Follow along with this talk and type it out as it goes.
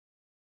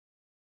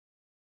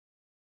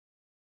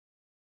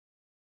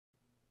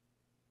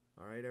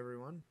Alright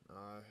everyone,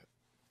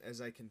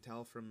 as I can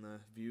tell from the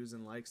views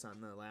and likes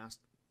on the last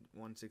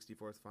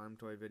 1/64th farm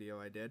toy video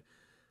I did,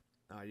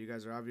 you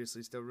guys are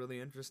obviously still really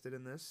interested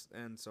in this,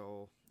 and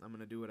so I'm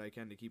going to do what I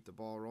can to keep the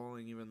ball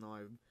rolling. Even though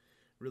I'm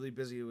really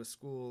busy with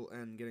school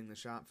and getting the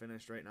shop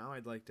finished right now,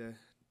 I'd like to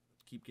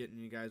keep getting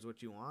you guys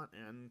what you want.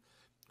 And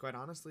quite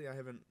honestly, I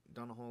haven't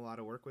done a whole lot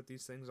of work with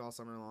these things all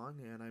summer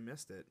long, and I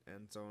missed it.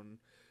 And so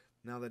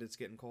now that it's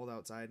getting cold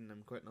outside and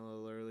I'm quitting a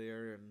little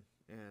earlier, and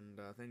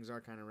things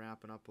are kind of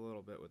wrapping up a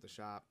little bit with the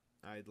shop,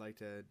 I'd like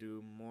to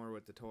do more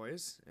with the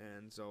toys,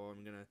 and so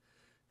I'm gonna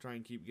try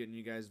and keep getting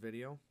you guys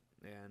video,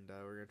 and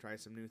we're gonna try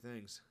some new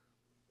things.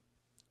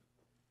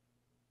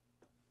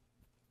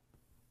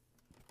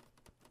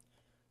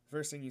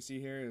 First thing you see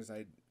here is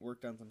I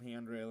worked on some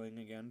hand railing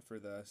again for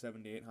the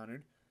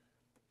 7800.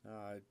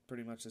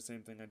 Pretty much the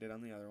same thing I did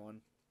on the other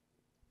one.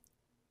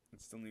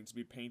 It still needs to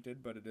be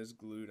painted, but it is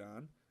glued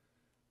on.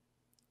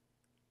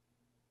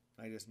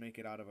 I just make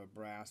it out of a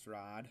brass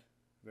rod,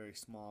 very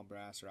small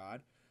brass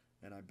rod,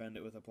 and I bend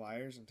it with the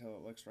pliers until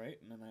it looks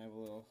right, and then I have a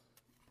little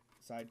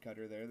side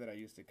cutter there that I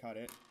use to cut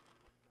it,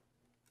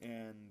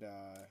 and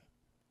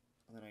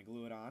then I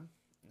glue it on,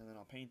 and then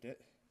I'll paint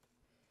it.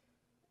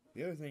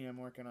 The other thing I'm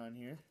working on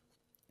here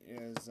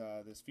is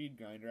this feed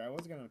grinder. I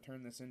was going to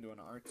turn this into an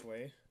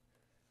archway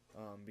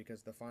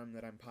because the farm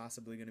that I'm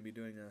possibly going to be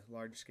doing a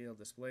large-scale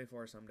display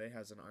for someday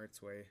has an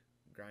archway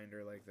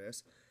grinder like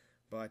this.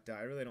 But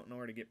I really don't know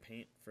where to get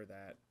paint for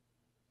that,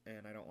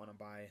 and I don't want to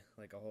buy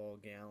like a whole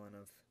gallon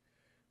of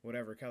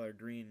whatever color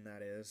green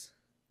that is.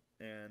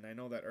 And I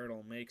know that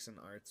Ertl makes an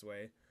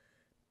archway,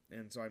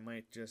 and so I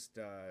might just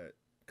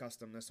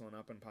custom this one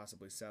up and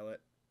possibly sell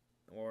it,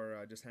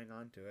 or just hang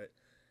on to it.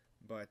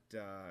 But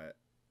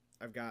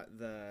I've got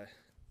the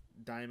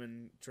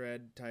Diamond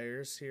Tread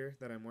tires here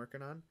that I'm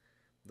working on.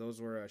 Those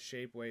were a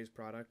Shapeways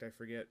product. I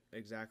forget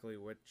exactly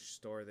which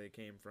store they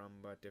came from,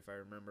 but if I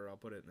remember, I'll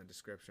put it in the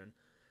description.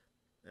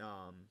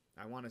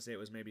 I want to say it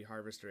was maybe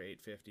Harvester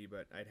 850,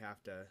 but I'd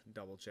have to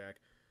double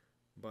check.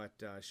 But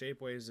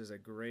Shapeways is a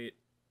great,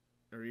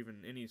 or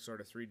even any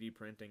sort of 3D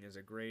printing is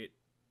a great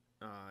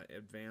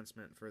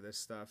advancement for this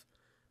stuff.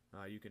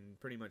 You can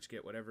pretty much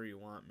get whatever you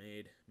want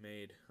made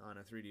on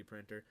a 3D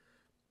printer,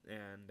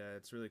 and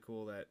it's really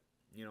cool that,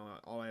 you know,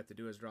 all I have to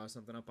do is draw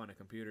something up on a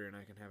computer and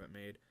I can have it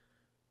made.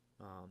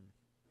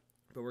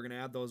 But we're going to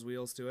add those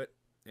wheels to it,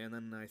 and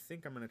then I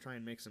think I'm going to try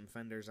and make some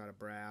fenders out of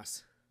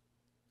brass.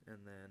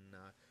 And then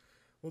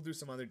we'll do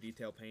some other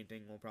detail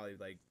painting. We'll probably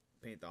like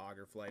paint the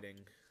auger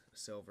flighting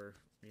silver,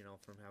 you know,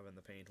 from having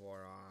the paint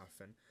wore off.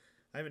 And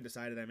I haven't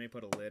decided. I may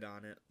put a lid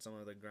on it. Some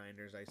of the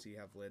grinders I see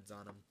have lids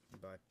on them,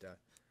 but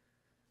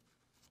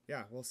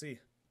yeah, we'll see.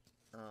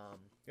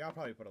 Yeah, I'll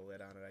probably put a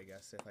lid on it, I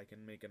guess, if I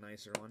can make a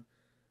nicer one.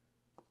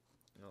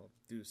 I'll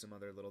do some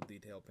other little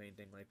detail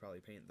painting, like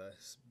probably paint the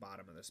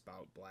bottom of the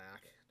spout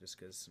black, just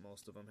because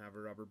most of them have a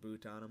rubber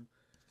boot on them.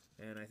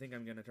 And I think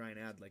I'm going to try and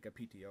add like a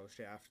PTO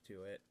shaft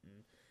to it,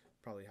 and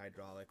probably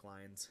hydraulic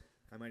lines.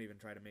 I might even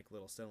try to make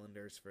little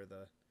cylinders for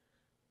the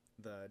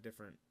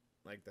different,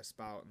 like the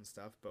spout and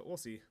stuff, but we'll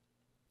see.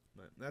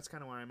 But that's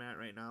kind of where I'm at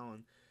right now,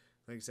 and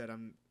like I said,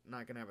 I'm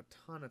not going to have a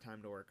ton of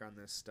time to work on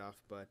this stuff,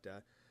 but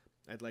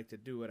I'd like to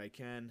do what I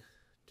can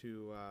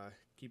to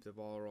keep the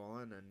ball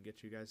rolling and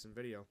get you guys some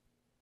video.